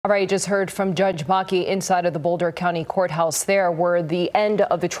All right, you just heard from Judge Maki inside of the Boulder County Courthouse there, where the end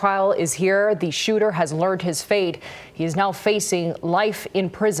of the trial is here. The shooter has learned his fate. He is now facing life in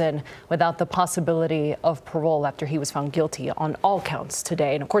prison without the possibility of parole after he was found guilty on all counts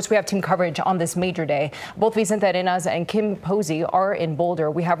today. And of course, we have team coverage on this major day. Both Vicente Arenas and Kim Posey are in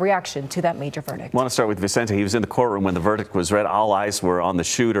Boulder. We have reaction to that major verdict. I want to start with Vicente. He was in the courtroom when the verdict was read. All eyes were on the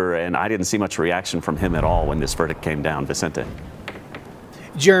shooter, and I didn't see much reaction from him at all when this verdict came down. Vicente.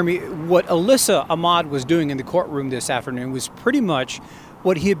 Jeremy, what Alissa Ahmad was doing in the courtroom this afternoon was pretty much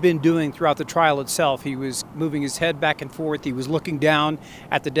what he had been doing throughout the trial itself. He was moving his head back and forth. He was looking down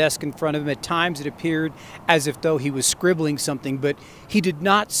at the desk in front of him. At times it appeared as if though he was scribbling something, but he did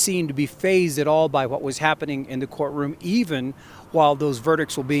not seem to be fazed at all by what was happening in the courtroom, even while those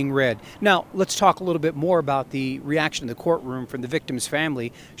verdicts were being read. Now, let's talk a little bit more about the reaction in the courtroom from the victim's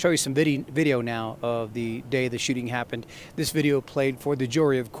family. Show you some video now of the day the shooting happened. This video played for the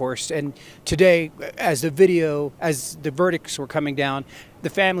jury, of course. And today, as the verdicts were coming down, the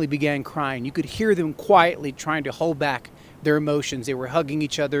family began crying. You could hear them quietly trying to hold back their emotions. They were hugging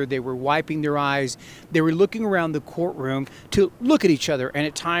each other. They were wiping their eyes. They were looking around the courtroom to look at each other. And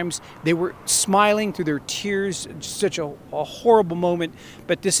at times they were smiling through their tears. Such a horrible moment.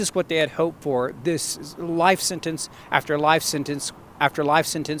 But this is what they had hoped for. This life sentence after life sentence after life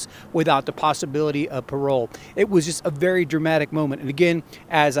sentence without the possibility of parole. It was just a very dramatic moment. And again,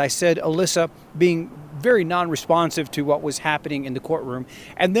 as I said, Alissa being very non-responsive to what was happening in the courtroom.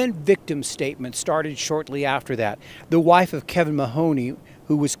 And then victim statements started shortly after that. The wife of Kevin Mahoney,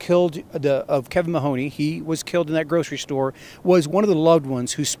 who was killed, he was killed in that grocery store, was one of the loved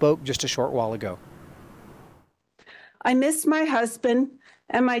ones who spoke just a short while ago. I miss my husband,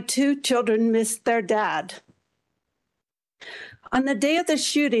 and my two children missed their dad. On the day of the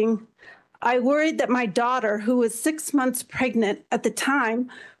shooting, I worried that my daughter, who was 6 months pregnant at the time,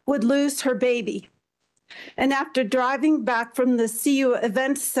 would lose her baby. And after driving back from the CU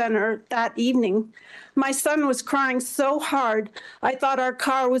Event Center that evening, my son was crying so hard, I thought our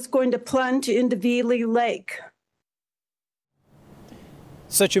car was going to plunge into Veely Lake.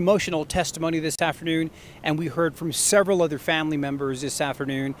 Such emotional testimony this afternoon, and we heard from several other family members this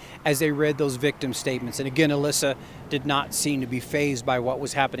afternoon as they read those victim statements. And again, Alissa did not seem to be fazed by what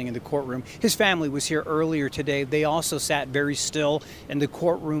was happening in the courtroom. His family was here earlier today. They also sat very still in the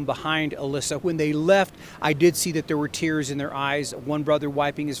courtroom behind Alissa. When they left, I did see that there were tears in their eyes, one brother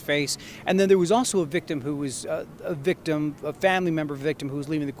wiping his face. And then there was also a victim who was a family member of a victim who was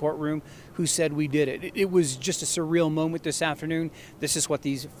leaving the courtroom, who said, "We did it." It was just a surreal moment this afternoon. This is what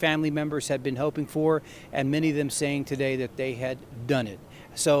these family members had been hoping for, and many of them saying today that they had done it.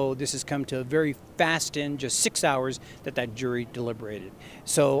 So this has come to a very fast end, just 6 hours that jury deliberated.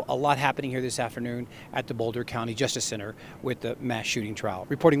 So a lot happening here this afternoon at the Boulder County Justice Center with the mass shooting trial.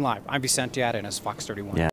 Reporting live, I'm Vicente Arenas, Fox 31. Yeah.